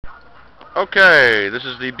Okay, this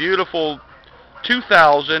is the beautiful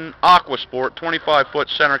 2000 Aquasport 25-foot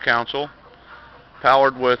center console,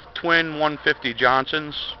 powered with twin 150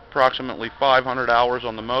 Johnsons, approximately 500 hours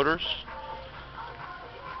on the motors.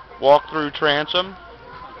 Walk-through transom,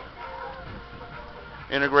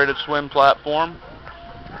 integrated swim platform,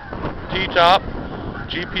 T-top,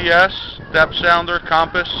 GPS, depth sounder,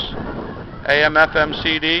 compass, AM, FM,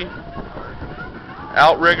 CD,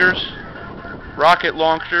 outriggers, rocket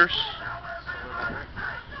launchers,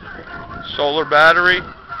 solar battery.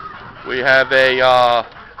 We have a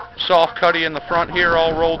soft cuddy in the front here,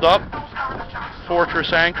 all rolled up,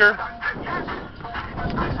 fortress anchor.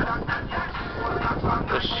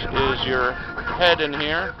 This is your head in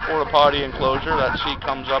here, porta potty enclosure. That seat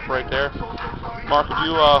comes up right there. Mark, could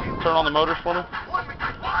you turn on the motors for me?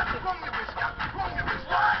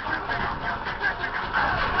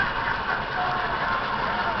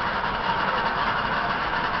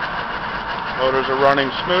 Motors are running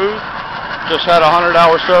smooth. Just had a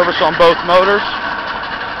 100-hour service on both motors.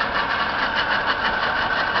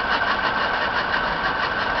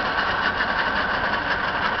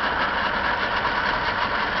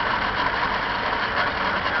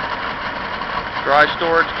 Dry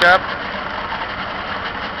storage kept.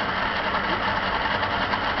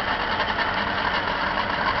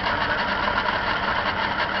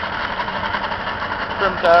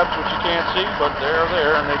 Trim tabs, which you can't see, but they're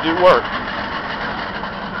there and they do work.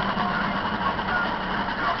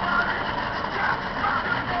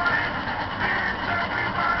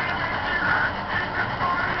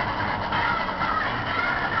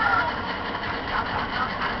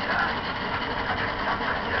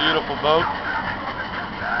 Beautiful boat.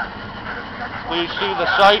 Please see the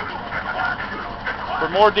site for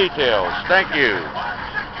more details. Thank you.